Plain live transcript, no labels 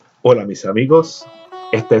Hola mis amigos,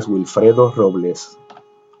 este es Wilfredo Robles,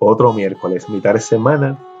 otro miércoles, mitad de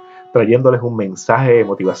semana, trayéndoles un mensaje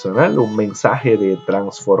motivacional, un mensaje de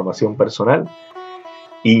transformación personal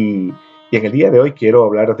y en el día de hoy quiero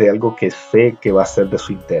hablar de algo que sé que va a ser de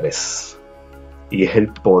su interés y es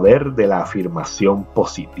el poder de la afirmación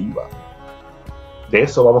positiva. De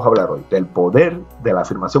eso vamos a hablar hoy, del poder de la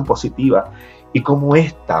afirmación positiva y cómo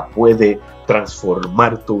ésta puede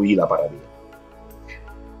transformar tu vida para bien.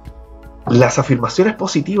 Las afirmaciones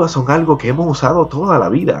positivas son algo que hemos usado toda la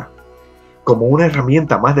vida, como una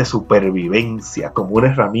herramienta más de supervivencia, como una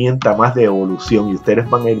herramienta más de evolución, y ustedes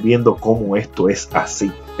van a ir viendo cómo esto es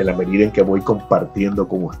así, en la medida en que voy compartiendo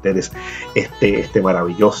con ustedes este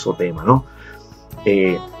maravilloso tema, ¿no?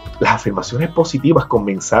 Las afirmaciones positivas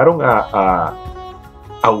comenzaron a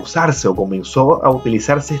usarse, o comenzó a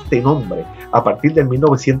utilizarse este nombre a partir del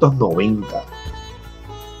 1990.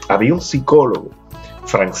 Había un psicólogo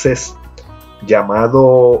francés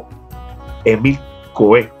llamado Émile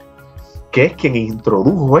Coué, que es quien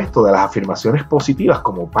introdujo esto de las afirmaciones positivas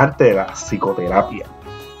como parte de la psicoterapia.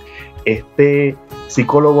 Este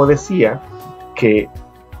psicólogo decía que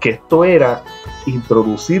esto era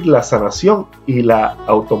introducir la sanación y la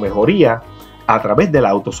automejoría a través de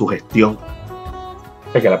la autosugestión.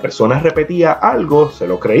 Que la persona repetía algo, se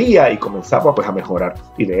lo creía y comenzaba pues a mejorar.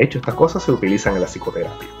 Y de hecho estas cosas se utilizan en la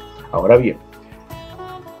psicoterapia. Ahora bien,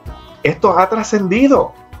 esto ha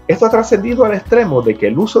trascendido al extremo de que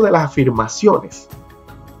el uso de las afirmaciones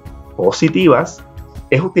positivas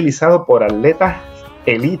es utilizado por atletas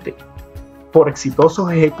élite, por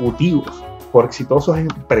exitosos ejecutivos, por exitosos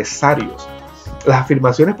empresarios. Las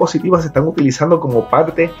afirmaciones positivas se están utilizando como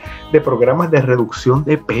parte de programas de reducción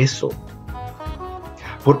de peso,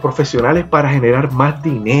 por profesionales para generar más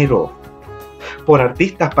dinero, por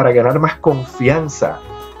artistas para ganar más confianza.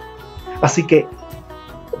 Así que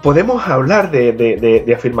podemos hablar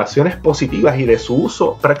de afirmaciones positivas y de su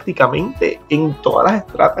uso prácticamente en todas las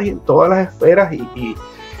estratas y en todas las esferas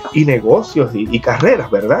y negocios y carreras,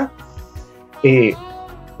 ¿verdad?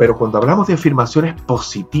 Pero cuando hablamos de afirmaciones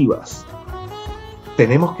positivas,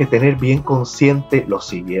 tenemos que tener bien consciente lo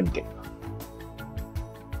siguiente.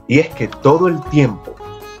 Y es que todo el tiempo,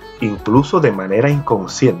 incluso de manera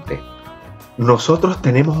inconsciente, nosotros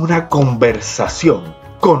tenemos una conversación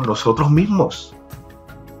con nosotros mismos.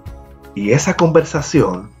 Y esa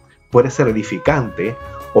conversación puede ser edificante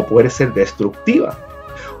o puede ser destructiva.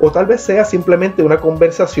 O tal vez sea simplemente una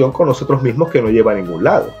conversación con nosotros mismos que no lleva a ningún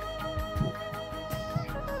lado.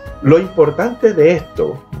 Lo importante de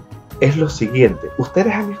esto es lo siguiente.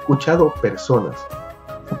 Ustedes han escuchado personas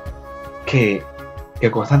que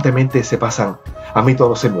constantemente se pasan: a mí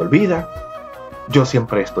todo se me olvida, yo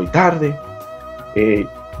siempre estoy tarde,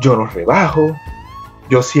 yo no rebajo,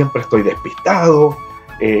 yo siempre estoy despistado,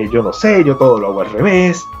 yo no sé, yo todo lo hago al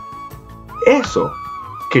revés. Eso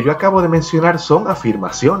que yo acabo de mencionar son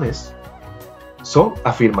afirmaciones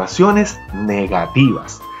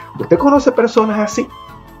negativas. ¿Usted conoce personas así?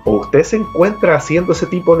 ¿O usted se encuentra haciendo ese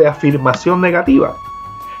tipo de afirmación negativa?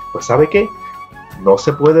 Pues ¿sabe qué? No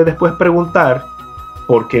se puede después preguntar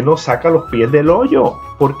por qué no saca los pies del hoyo,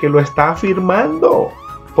 porque lo está afirmando,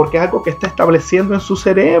 porque es algo que está estableciendo en su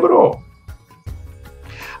cerebro.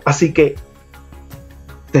 Así que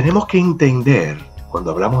tenemos que entender,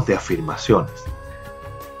 cuando hablamos de afirmaciones,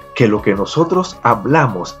 que lo que nosotros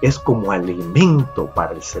hablamos es como alimento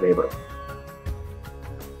para el cerebro.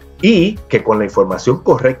 Y que con la información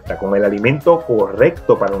correcta, con el alimento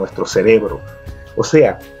correcto para nuestro cerebro, o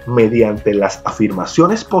sea, mediante las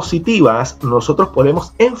afirmaciones positivas, nosotros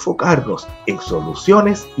podemos enfocarnos en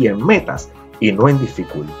soluciones y en metas y no en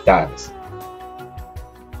dificultades.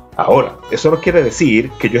 Ahora, eso no quiere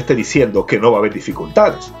decir que yo esté diciendo que no va a haber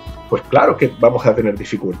dificultades. Pues claro que vamos a tener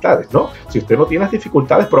dificultades, ¿no? Si usted no tiene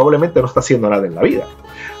dificultades, probablemente no está haciendo nada en la vida.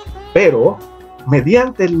 Pero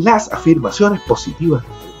mediante las afirmaciones positivas,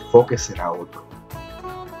 el enfoque será otro.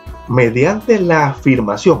 Mediante la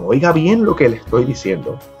afirmación, oiga bien lo que le estoy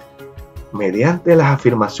diciendo, mediante las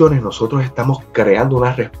afirmaciones nosotros estamos creando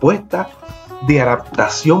una respuesta de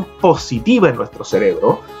adaptación positiva en nuestro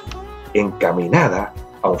cerebro, encaminada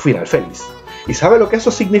a un final feliz. ¿Y sabe lo que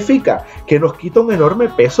eso significa? Que nos quita un enorme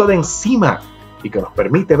peso de encima y que nos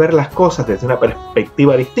permite ver las cosas desde una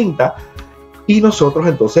perspectiva distinta y nosotros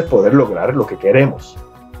entonces poder lograr lo que queremos.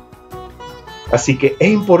 Así que es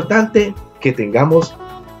importante que tengamos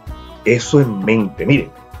eso en mente.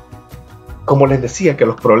 Miren, como les decía que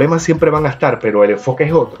los problemas siempre van a estar, pero el enfoque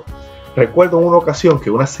es otro. Recuerdo en una ocasión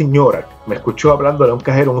que una señora me escuchó hablando a un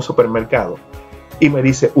cajero en un supermercado y me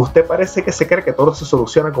dice: usted parece que se cree que todo se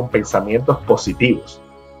soluciona con pensamientos positivos.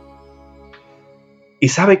 ¿Y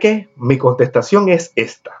sabe qué? Mi contestación es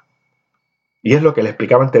esta. Y es lo que le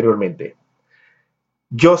explicaba anteriormente.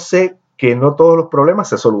 Yo sé que no todos los problemas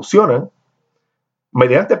se solucionan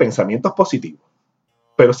mediante pensamientos positivos.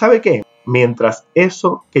 Pero ¿sabe qué? Mientras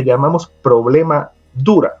eso que llamamos problema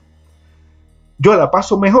dura, yo la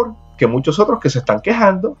paso mejor que muchos otros que se están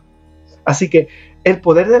quejando. Así que el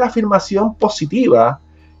poder de la afirmación positiva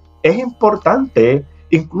es importante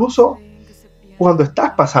incluso cuando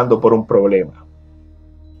estás pasando por un problema,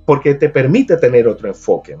 porque te permite tener otro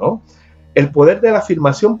enfoque, ¿no? El poder de la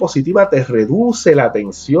afirmación positiva te reduce la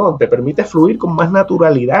tensión, te permite fluir con más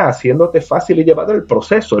naturalidad, haciéndote fácil y llevadero el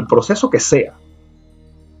proceso que sea.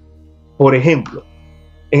 Por ejemplo,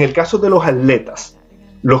 en el caso de los atletas,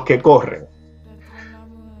 los que corren,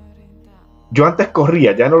 yo antes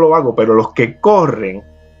corría, ya no lo hago, pero los que corren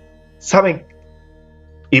saben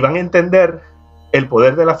y van a entender el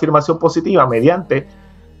poder de la afirmación positiva mediante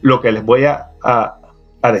lo que les voy a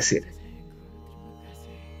decir.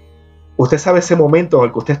 Usted sabe ese momento en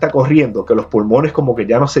el que usted está corriendo, que los pulmones como que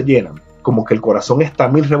ya no se llenan, como que el corazón está a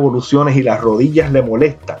 1000 revoluciones y las rodillas le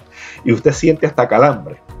molestan y usted siente hasta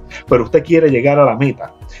calambre, pero usted quiere llegar a la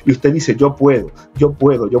meta y usted dice yo puedo, yo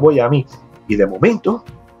voy a mí, y de momento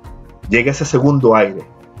llega ese segundo aire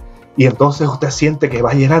y entonces usted siente que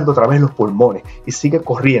va llenando otra vez los pulmones y sigue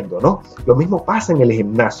corriendo, ¿no? Lo mismo pasa en el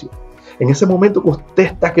gimnasio. En ese momento que usted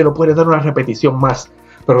está que no puede dar una repetición más,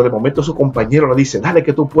 pero de momento su compañero le dice, dale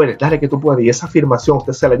que tú puedes, y esa afirmación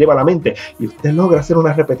usted se la lleva a la mente y usted logra hacer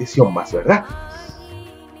una repetición más, ¿verdad?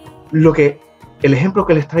 El ejemplo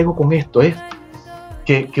que les traigo con esto es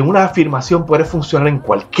que una afirmación puede funcionar en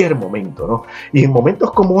cualquier momento, ¿no? Y en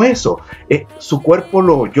momentos como eso, su cuerpo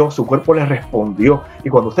lo oyó, su cuerpo le respondió, y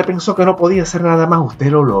cuando usted pensó que no podía hacer nada más, usted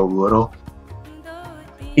lo logró.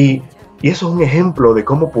 Y eso es un ejemplo de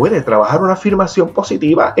cómo puede trabajar una afirmación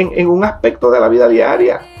positiva en un aspecto de la vida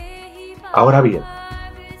diaria. Ahora bien,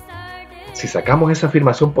 si sacamos esa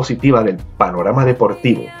afirmación positiva del panorama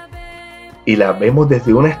deportivo y la vemos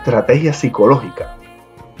desde una estrategia psicológica,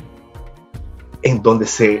 en donde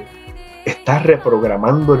se está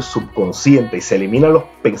reprogramando el subconsciente y se eliminan los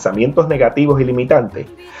pensamientos negativos y limitantes,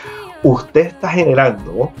 usted está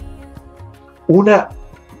generando una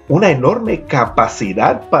enorme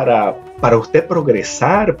capacidad para usted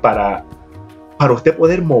progresar, para usted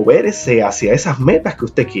poder moverse hacia esas metas que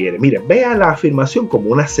usted quiere. Miren, vea la afirmación como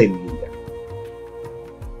una semilla.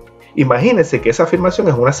 Imagínense que esa afirmación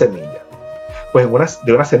es una semilla. Pues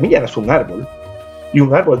de una semilla nace un árbol, y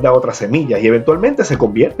un árbol da otras semillas y eventualmente se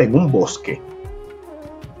convierte en un bosque.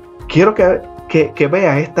 Quiero que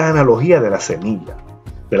vea esta analogía de la semilla.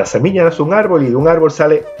 De la semilla nace un árbol y de un árbol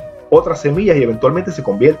sale otra semilla y eventualmente se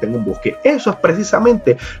convierte en un bosque. Eso es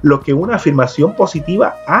precisamente lo que una afirmación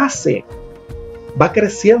positiva hace. Va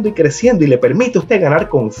creciendo y creciendo y le permite a usted ganar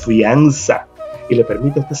confianza y le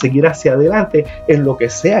permite a usted seguir hacia adelante en lo que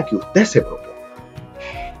sea que usted se proponga.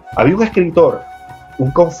 Había un escritor,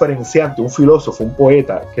 un conferenciante, un filósofo, un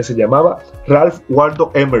poeta que se llamaba Ralph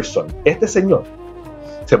Waldo Emerson. Este señor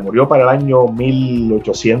se murió para el año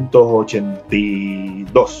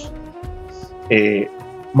 1882.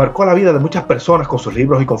 Marcó la vida de muchas personas con sus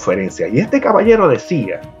libros y conferencias. Y este caballero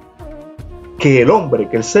decía que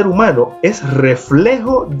el ser humano es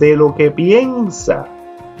reflejo de lo que piensa.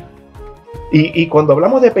 Y cuando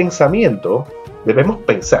hablamos de pensamiento, debemos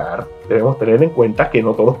tener en cuenta que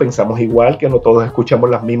no todos pensamos igual, que no todos escuchamos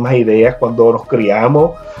las mismas ideas cuando nos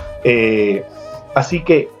criamos. Así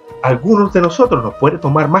que a algunos de nosotros nos puede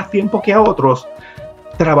tomar más tiempo que a otros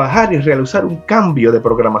trabajar y realizar un cambio de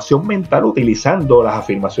programación mental utilizando las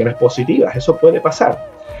afirmaciones positivas. Eso puede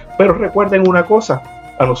pasar. Pero recuerden una cosa,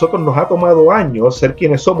 a nosotros nos ha tomado años ser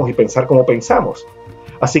quienes somos y pensar como pensamos.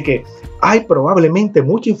 Así que hay probablemente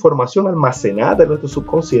mucha información almacenada en nuestro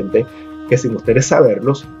subconsciente que sin ustedes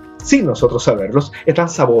saberlos, sin nosotros saberlos, están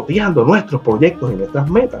saboteando nuestros proyectos y nuestras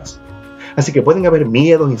metas. Así que pueden haber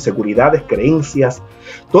miedos, inseguridades, creencias,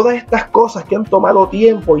 todas estas cosas que han tomado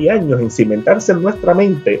tiempo y años en cimentarse en nuestra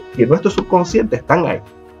mente y en nuestro subconsciente están ahí.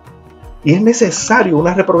 Y es necesario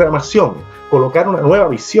una reprogramación, colocar una nueva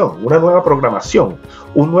visión, una nueva programación,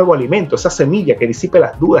 un nuevo alimento, esa semilla que disipe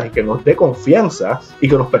las dudas y que nos dé confianza y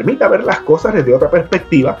que nos permita ver las cosas desde otra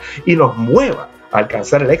perspectiva y nos mueva a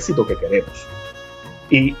alcanzar el éxito que queremos.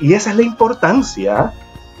 Y esa es la importancia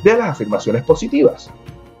de las afirmaciones positivas.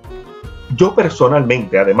 Yo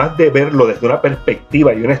personalmente, además de verlo desde una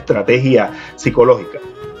perspectiva y una estrategia psicológica,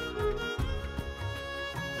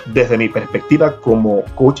 desde mi perspectiva como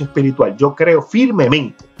coach espiritual, yo creo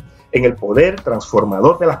firmemente en el poder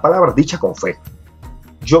transformador de las palabras dichas con fe.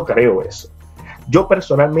 Yo creo eso. Yo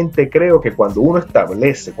personalmente creo que cuando uno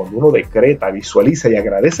establece, cuando uno decreta, visualiza y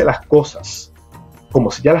agradece las cosas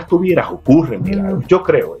como si ya las tuvieras, ocurren milagros. Yo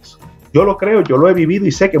creo eso. Yo lo creo, yo lo he vivido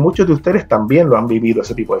y sé que muchos de ustedes también lo han vivido,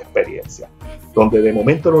 ese tipo de experiencia, donde de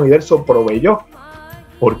momento el universo proveyó,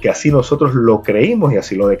 porque así nosotros lo creímos y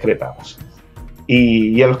así lo decretamos.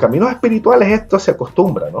 Y en los caminos espirituales esto se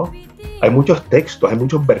acostumbra, ¿no? Hay muchos textos, hay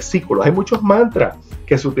muchos versículos, hay muchos mantras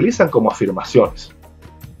que se utilizan como afirmaciones.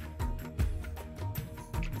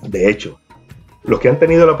 De hecho, los que han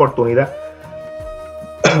tenido la oportunidad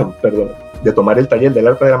de tomar el taller del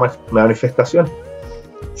arte de la manifestación,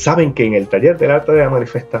 saben que en el taller del arte de la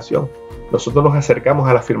manifestación nosotros nos acercamos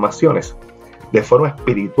a las afirmaciones de forma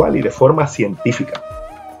espiritual y de forma científica.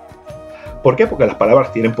 ¿Por qué? Porque las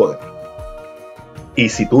palabras tienen poder. Y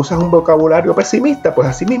si tú usas un vocabulario pesimista, pues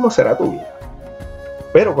así mismo será tu vida.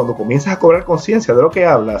 Pero cuando comienzas a cobrar conciencia de lo que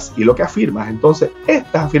hablas y lo que afirmas, entonces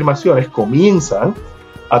estas afirmaciones comienzan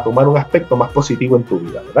a tomar un aspecto más positivo en tu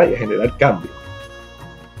vida, ¿verdad? Y a generar cambio.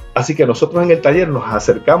 Así que nosotros en el taller nos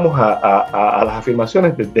acercamos a las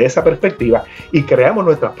afirmaciones desde esa perspectiva y creamos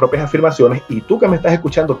nuestras propias afirmaciones, y tú que me estás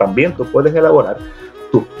escuchando también, tú puedes elaborar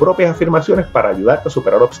tus propias afirmaciones para ayudarte a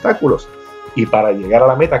superar obstáculos y para llegar a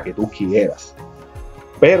la meta que tú quieras.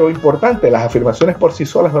 Pero importante, las afirmaciones por sí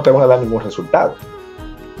solas no te van a dar ningún resultado.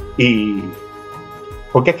 Y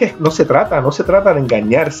porque es que no se trata de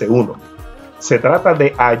engañarse uno, se trata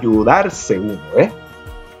de ayudarse uno,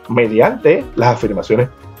 mediante las afirmaciones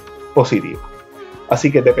positivas.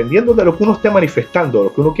 Así que dependiendo de lo que uno esté manifestando,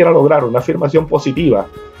 lo que uno quiera lograr, una afirmación positiva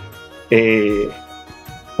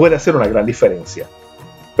puede hacer una gran diferencia.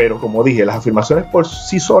 Pero como dije, las afirmaciones por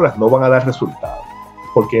sí solas no van a dar resultados,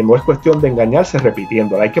 porque no es cuestión de engañarse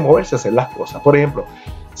repitiéndola, hay que moverse a hacer las cosas. Por ejemplo,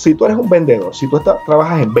 si tú eres un vendedor, si tú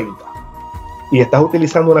trabajas en venta y estás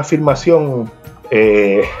utilizando una afirmación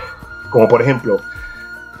como por ejemplo,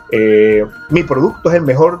 mi producto es el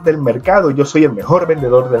mejor del mercado y yo soy el mejor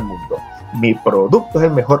vendedor del mundo. Mi producto es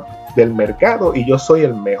el mejor del mercado y yo soy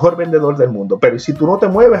el mejor vendedor del mundo. Pero si tú no te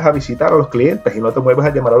mueves a visitar a los clientes y no te mueves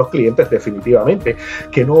a llamar a los clientes, definitivamente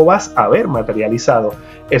que no vas a ver materializado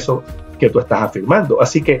eso que tú estás afirmando.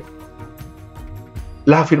 Así que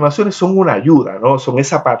las afirmaciones son una ayuda, ¿no? Son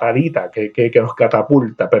esa patadita que nos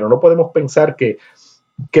catapulta, pero no podemos pensar que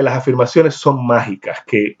las afirmaciones son mágicas,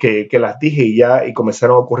 que las dije y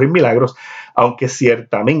comenzaron a ocurrir milagros, aunque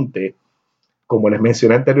ciertamente, como les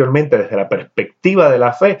mencioné anteriormente, desde la perspectiva de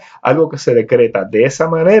la fe, algo que se decreta de esa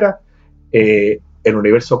manera, el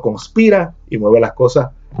universo conspira y mueve las cosas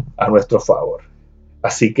a nuestro favor.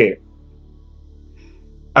 Así que,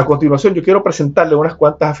 a continuación, yo quiero presentarles unas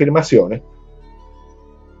cuantas afirmaciones.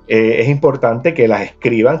 Es importante que las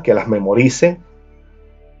escriban, que las memoricen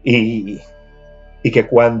y que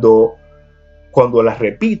cuando las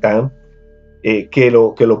repitan, que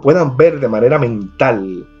lo puedan ver de manera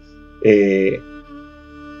mental,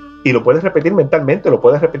 y lo puedes repetir mentalmente, lo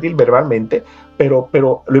puedes repetir verbalmente, pero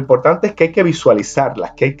lo importante es que hay que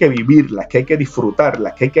visualizarlas, que hay que vivirlas, que hay que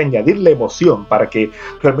disfrutarlas, que hay que añadirle emoción para que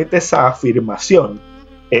realmente esa afirmación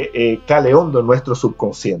cale hondo en nuestro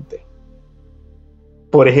subconsciente.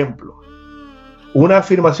 Por ejemplo, una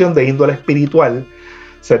afirmación de índole espiritual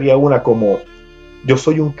sería una como: yo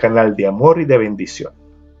soy un canal de amor y de bendición.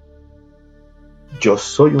 Yo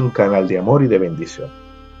soy un canal de amor y de bendición.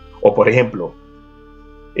 O por ejemplo,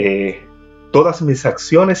 todas mis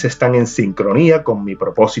acciones están en sincronía con mi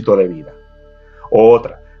propósito de vida. O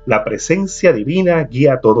otra: la presencia divina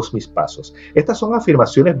guía todos mis pasos. Estas son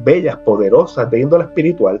afirmaciones bellas, poderosas, de índole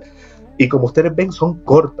espiritual, y como ustedes ven, son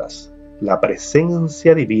cortas. La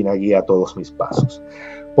presencia divina guía todos mis pasos.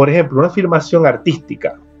 Por ejemplo, una afirmación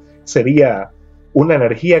artística sería: una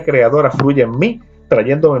energía creadora fluye en mí,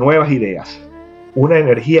 trayéndome nuevas ideas. Una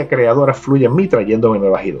energía creadora fluye en mí, trayéndome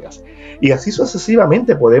nuevas ideas. Y así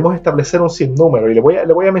sucesivamente podemos establecer un sinnúmero, y le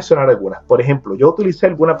voy a mencionar algunas. Por ejemplo, yo utilicé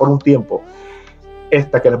alguna por un tiempo,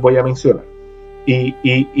 esta que les voy a mencionar,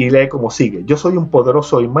 y lee como sigue: yo soy un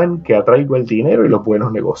poderoso imán que atraigo el dinero y los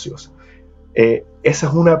buenos negocios. Esa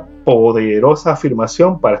es una poderosa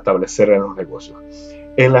afirmación para establecer en los negocios.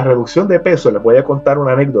 En la reducción de peso, les voy a contar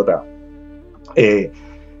una anécdota.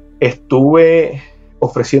 Estuve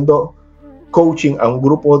ofreciendo coaching a un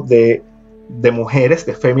grupo de mujeres,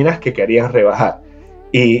 de féminas que querían rebajar,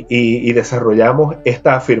 y desarrollamos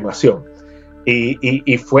esta afirmación,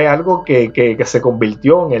 y fue algo que se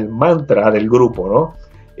convirtió en el mantra del grupo, ¿no?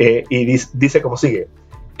 Y dice como sigue: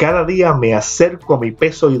 cada día me acerco a mi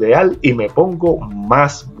peso ideal y me pongo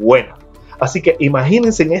más buena. Así que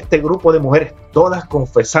imagínense en este grupo de mujeres todas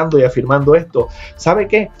confesando y afirmando esto. ¿Sabe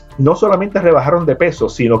qué? No solamente rebajaron de peso,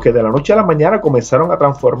 sino que de la noche a la mañana comenzaron a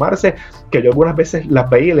transformarse, que yo algunas veces las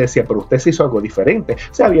veía y les decía, pero usted se hizo algo diferente.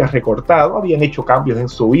 Se habían recortado, habían hecho cambios en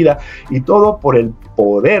su vida y todo por el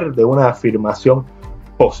poder de una afirmación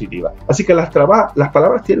positiva. Así que las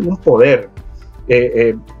palabras tienen un poder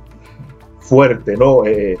fuerte, ¿no?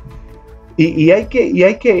 Y hay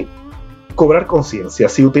que cobrar conciencia.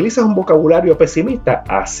 Si utilizas un vocabulario pesimista,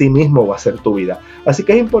 así mismo va a ser tu vida. Así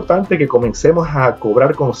que es importante que comencemos a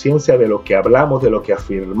cobrar conciencia de lo que hablamos, de lo que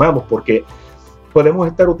afirmamos, porque podemos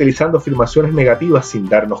estar utilizando afirmaciones negativas sin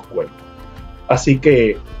darnos cuenta. Así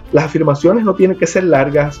que las afirmaciones no tienen que ser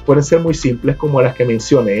largas, pueden ser muy simples como las que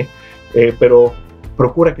mencioné, pero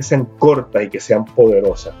procura que sean cortas y que sean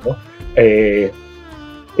poderosas, ¿no?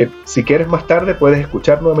 Si quieres más tarde puedes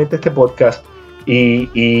escuchar nuevamente este podcast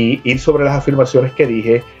y ir sobre las afirmaciones que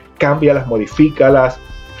dije, cámbialas, modifícalas,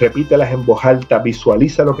 repítelas en voz alta,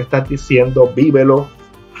 visualiza lo que estás diciendo, vívelo,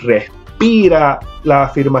 respira la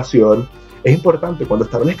afirmación. Es importante cuando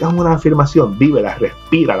establezcas una afirmación, vívela,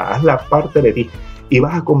 respírala, hazla parte de ti y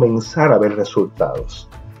vas a comenzar a ver resultados.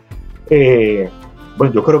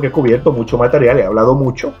 Bueno, yo creo que he cubierto mucho material, he hablado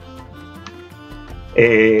mucho.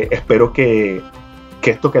 Espero que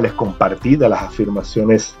esto que les compartí de las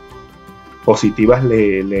afirmaciones positivas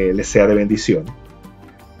les sea de bendición.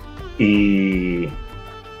 Y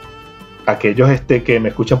aquellos que me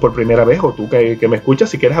escuchan por primera vez, o tú que me escuchas,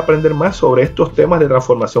 si quieres aprender más sobre estos temas de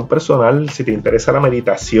transformación personal, si te interesa la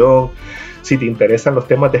meditación, si te interesan los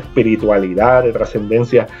temas de espiritualidad, de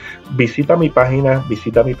trascendencia, visita mi página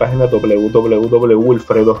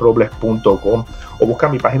www.wilfredorobles.com o busca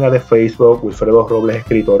mi página de Facebook, Wilfredo Robles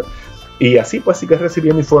Escritor, y así pues sigues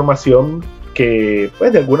recibiendo información que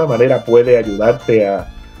pues de alguna manera puede ayudarte a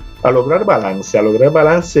lograr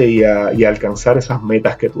balance, y a alcanzar esas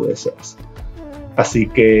metas que tú deseas. Así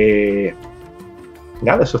que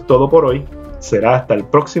nada, eso es todo por hoy. Será hasta el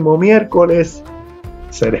próximo miércoles.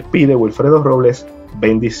 Se despide Wilfredo Robles.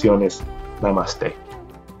 Bendiciones. Namaste.